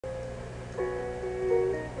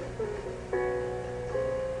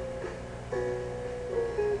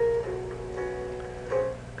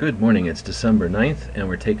Good morning, it's December 9th and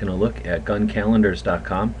we're taking a look at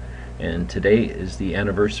guncalendars.com, and today is the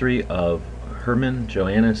anniversary of Herman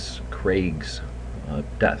Johannes Krag's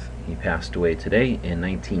death. He passed away today in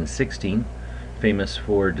 1916, famous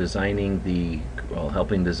for designing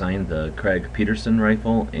helping design the Krag Petersson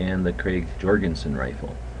rifle and the Krag Jørgensen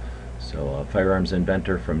rifle. So a firearms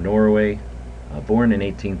inventor from Norway, born in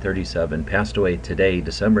 1837, passed away today,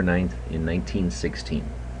 December 9th in 1916.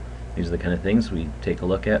 These are the kind of things we take a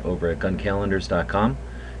look at over at guncalendars.com.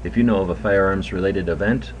 If you know of a firearms related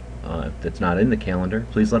event that's not in the calendar,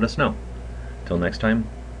 please let us know. Till next time,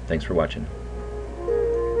 thanks for watching.